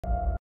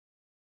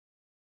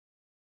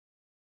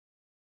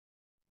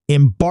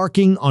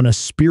Embarking on a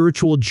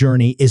spiritual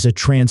journey is a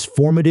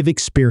transformative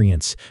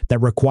experience that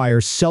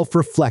requires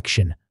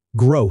self-reflection,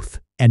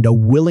 growth, and a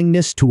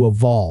willingness to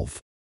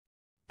evolve.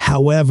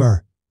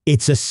 However,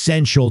 it's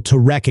essential to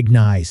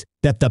recognize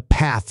that the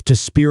path to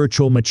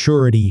spiritual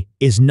maturity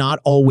is not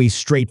always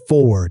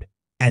straightforward,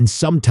 and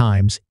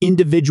sometimes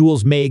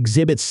individuals may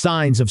exhibit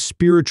signs of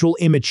spiritual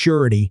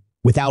immaturity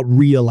without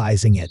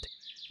realizing it.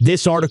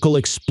 This article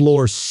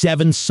explores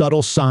 7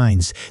 subtle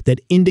signs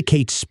that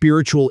indicate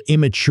spiritual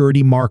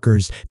immaturity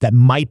markers that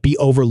might be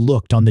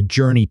overlooked on the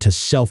journey to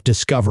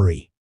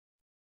self-discovery.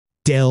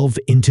 Delve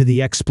into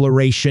the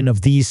exploration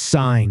of these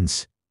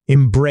signs.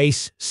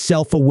 Embrace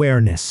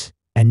self-awareness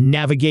and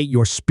navigate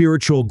your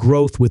spiritual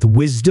growth with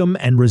wisdom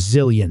and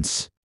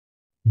resilience.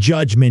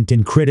 Judgment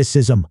and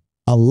criticism,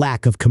 a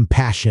lack of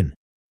compassion.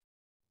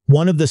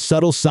 One of the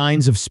subtle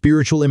signs of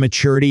spiritual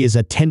immaturity is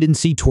a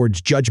tendency towards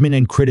judgment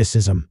and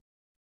criticism.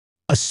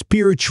 A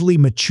spiritually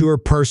mature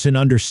person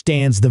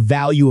understands the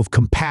value of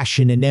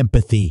compassion and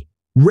empathy,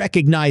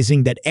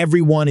 recognizing that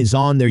everyone is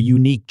on their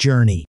unique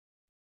journey.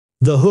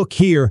 The hook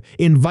here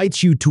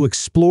invites you to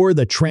explore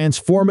the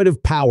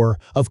transformative power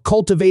of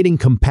cultivating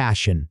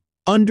compassion,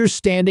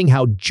 understanding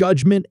how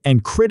judgment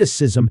and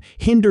criticism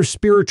hinder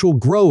spiritual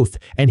growth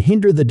and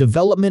hinder the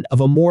development of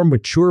a more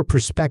mature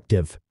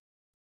perspective.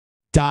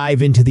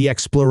 Dive into the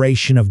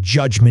exploration of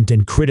judgment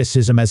and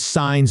criticism as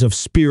signs of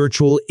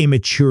spiritual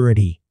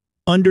immaturity,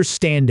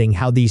 understanding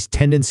how these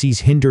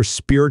tendencies hinder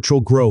spiritual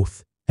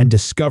growth, and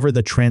discover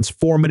the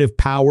transformative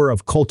power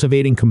of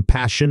cultivating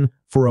compassion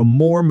for a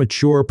more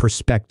mature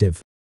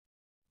perspective.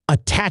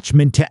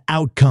 Attachment to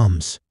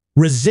outcomes,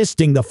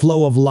 resisting the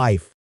flow of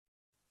life.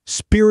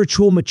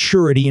 Spiritual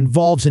maturity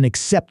involves an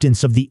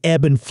acceptance of the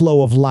ebb and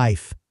flow of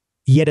life,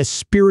 yet a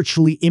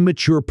spiritually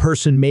immature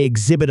person may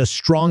exhibit a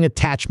strong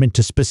attachment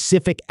to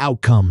specific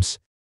outcomes.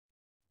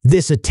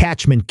 This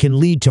attachment can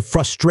lead to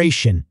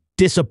frustration,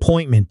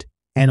 disappointment,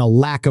 and a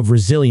lack of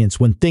resilience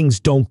when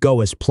things don't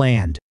go as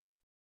planned.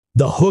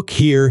 The hook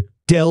here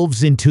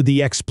delves into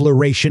the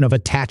exploration of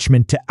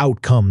attachment to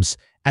outcomes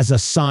as a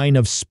sign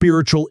of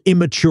spiritual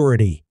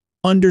immaturity,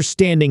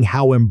 understanding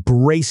how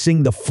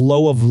embracing the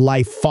flow of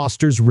life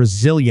fosters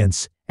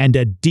resilience and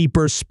a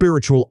deeper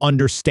spiritual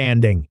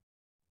understanding.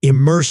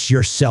 Immerse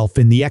yourself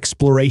in the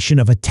exploration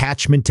of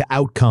attachment to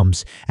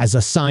outcomes as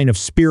a sign of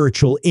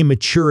spiritual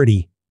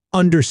immaturity,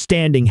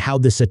 understanding how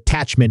this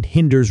attachment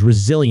hinders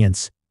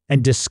resilience,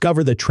 and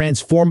discover the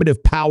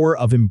transformative power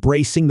of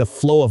embracing the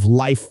flow of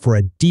life for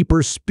a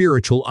deeper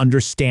spiritual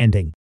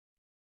understanding.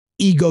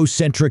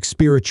 Egocentric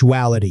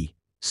spirituality,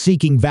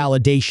 seeking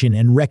validation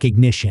and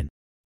recognition.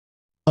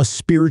 A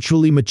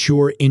spiritually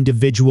mature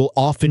individual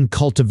often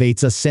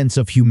cultivates a sense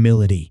of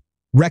humility,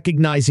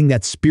 recognizing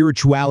that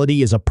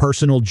spirituality is a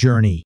personal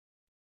journey.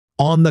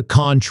 On the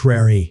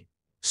contrary,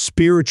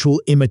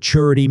 spiritual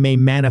immaturity may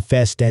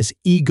manifest as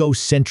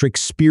egocentric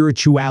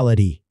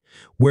spirituality,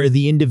 where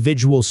the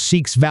individual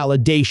seeks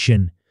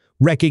validation,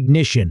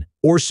 recognition,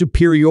 or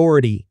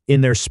superiority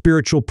in their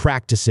spiritual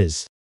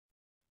practices.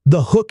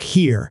 The hook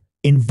here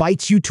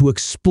invites you to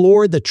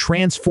explore the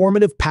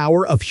transformative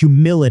power of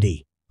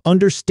humility,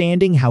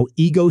 understanding how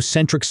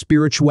egocentric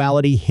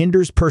spirituality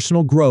hinders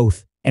personal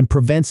growth and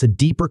prevents a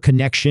deeper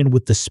connection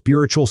with the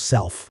spiritual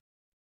self.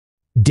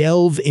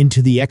 Delve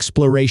into the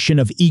exploration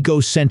of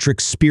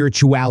egocentric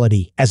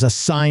spirituality as a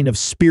sign of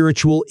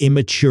spiritual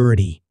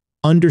immaturity,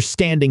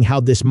 understanding how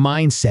this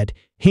mindset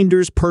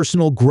hinders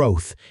personal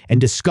growth,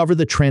 and discover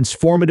the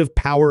transformative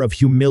power of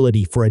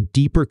humility for a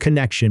deeper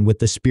connection with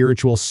the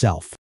spiritual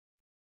self.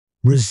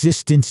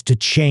 Resistance to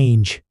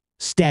change,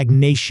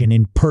 stagnation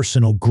in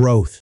personal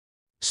growth.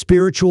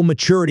 Spiritual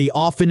maturity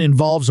often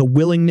involves a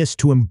willingness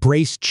to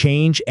embrace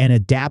change and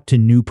adapt to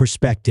new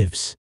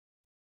perspectives.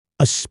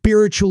 A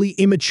spiritually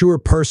immature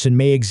person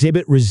may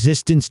exhibit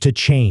resistance to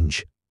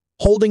change,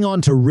 holding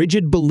on to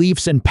rigid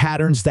beliefs and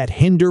patterns that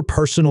hinder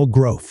personal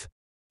growth.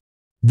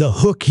 The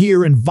hook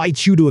here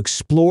invites you to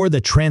explore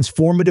the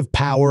transformative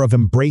power of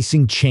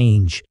embracing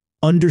change,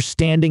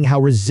 understanding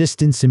how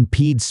resistance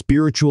impedes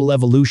spiritual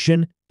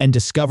evolution, and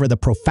discover the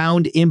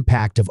profound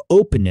impact of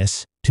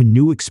openness to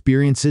new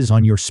experiences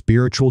on your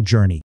spiritual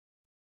journey.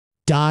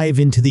 Dive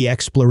into the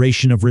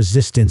exploration of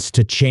resistance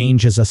to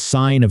change as a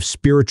sign of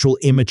spiritual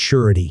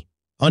immaturity,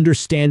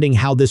 understanding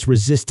how this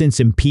resistance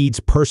impedes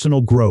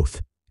personal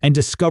growth, and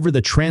discover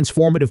the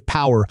transformative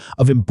power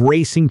of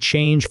embracing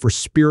change for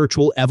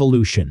spiritual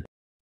evolution.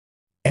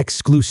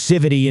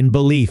 Exclusivity in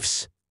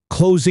beliefs,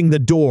 closing the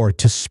door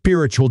to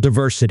spiritual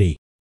diversity.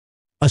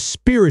 A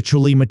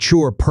spiritually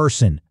mature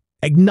person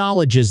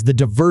acknowledges the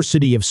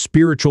diversity of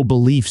spiritual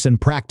beliefs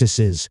and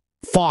practices,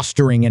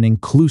 fostering an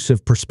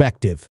inclusive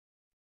perspective.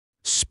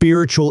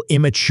 Spiritual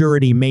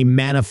immaturity may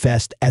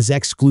manifest as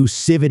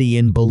exclusivity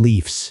in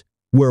beliefs,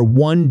 where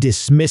one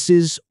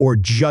dismisses or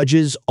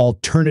judges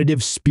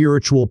alternative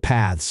spiritual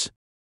paths.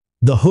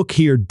 The hook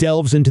here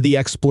delves into the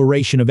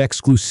exploration of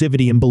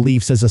exclusivity in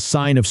beliefs as a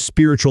sign of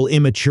spiritual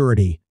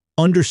immaturity,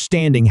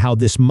 understanding how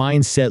this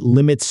mindset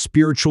limits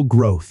spiritual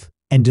growth,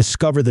 and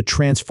discover the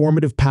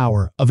transformative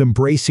power of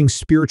embracing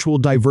spiritual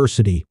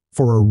diversity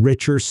for a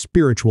richer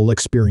spiritual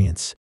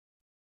experience.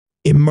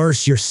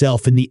 Immerse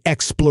yourself in the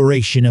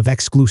exploration of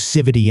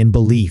exclusivity and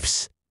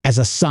beliefs as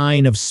a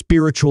sign of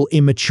spiritual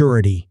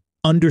immaturity,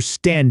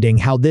 understanding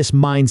how this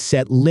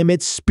mindset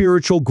limits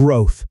spiritual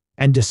growth,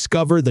 and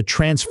discover the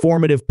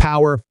transformative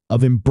power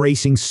of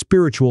embracing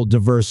spiritual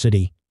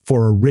diversity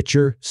for a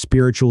richer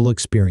spiritual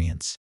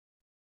experience.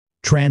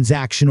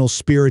 Transactional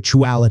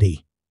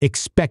spirituality,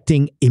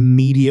 expecting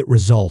immediate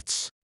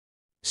results.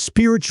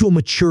 Spiritual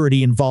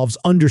maturity involves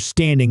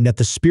understanding that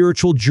the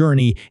spiritual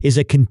journey is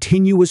a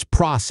continuous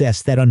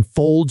process that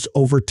unfolds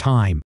over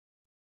time.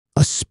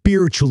 A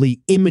spiritually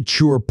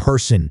immature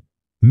person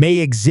may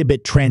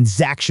exhibit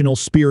transactional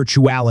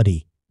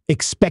spirituality,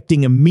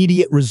 expecting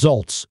immediate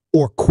results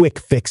or quick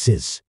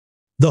fixes.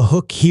 The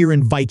hook here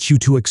invites you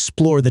to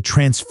explore the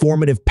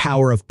transformative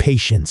power of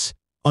patience,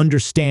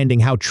 understanding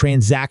how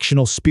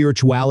transactional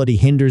spirituality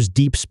hinders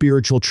deep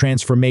spiritual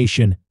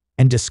transformation,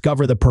 and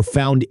discover the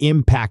profound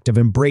impact of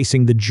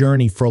embracing the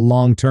journey for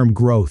long-term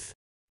growth.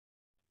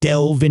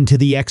 Delve into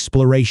the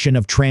exploration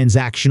of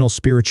transactional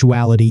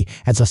spirituality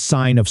as a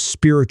sign of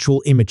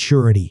spiritual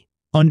immaturity,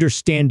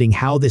 understanding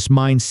how this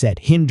mindset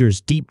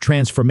hinders deep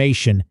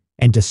transformation,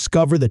 and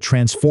discover the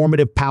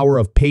transformative power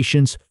of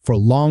patience for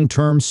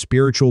long-term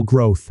spiritual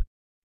growth.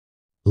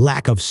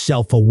 Lack of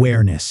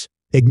self-awareness,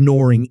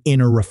 ignoring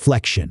inner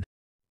reflection.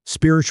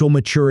 Spiritual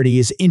maturity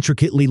is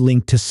intricately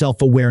linked to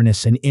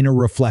self-awareness and inner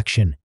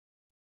reflection.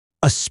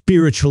 A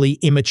spiritually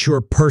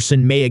immature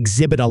person may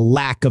exhibit a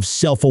lack of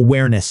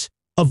self-awareness,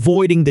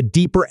 avoiding the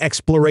deeper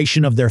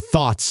exploration of their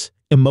thoughts,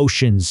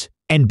 emotions,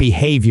 and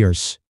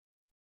behaviors.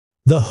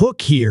 The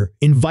hook here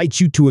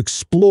invites you to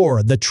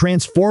explore the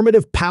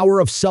transformative power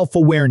of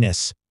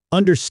self-awareness,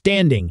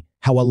 understanding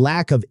how a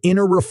lack of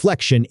inner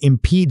reflection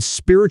impedes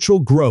spiritual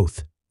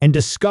growth, and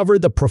discover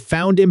the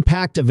profound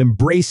impact of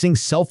embracing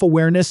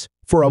self-awareness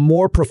for a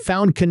more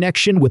profound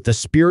connection with the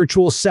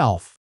spiritual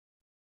self.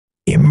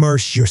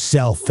 Immerse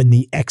yourself in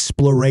the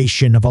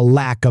exploration of a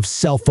lack of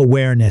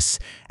self-awareness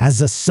as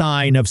a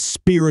sign of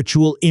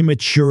spiritual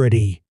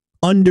immaturity,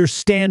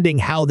 understanding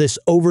how this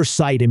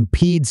oversight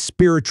impedes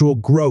spiritual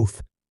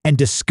growth, and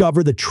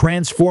discover the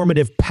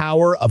transformative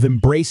power of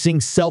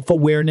embracing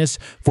self-awareness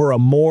for a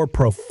more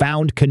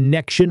profound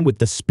connection with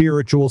the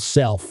spiritual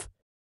self.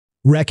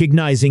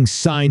 Recognizing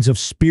signs of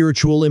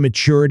spiritual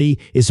immaturity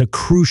is a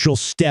crucial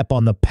step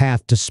on the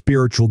path to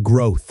spiritual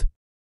growth.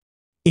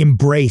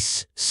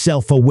 Embrace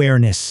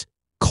self-awareness,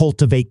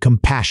 cultivate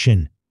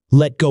compassion,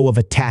 let go of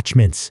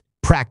attachments,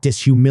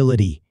 practice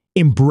humility,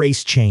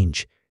 embrace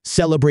change,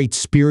 celebrate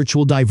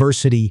spiritual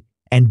diversity,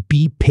 and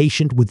be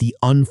patient with the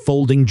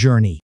unfolding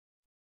journey.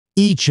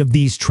 Each of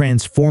these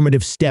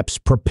transformative steps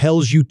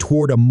propels you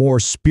toward a more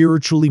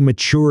spiritually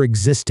mature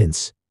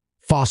existence,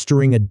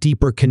 fostering a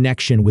deeper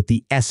connection with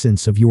the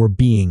essence of your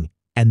being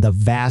and the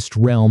vast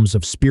realms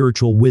of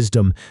spiritual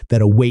wisdom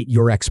that await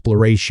your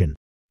exploration.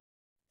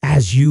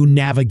 As you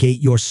navigate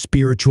your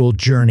spiritual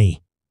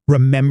journey,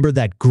 remember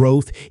that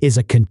growth is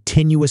a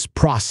continuous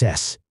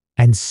process,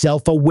 and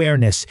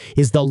self-awareness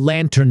is the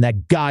lantern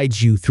that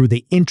guides you through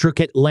the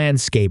intricate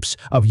landscapes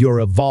of your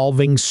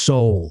evolving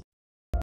soul.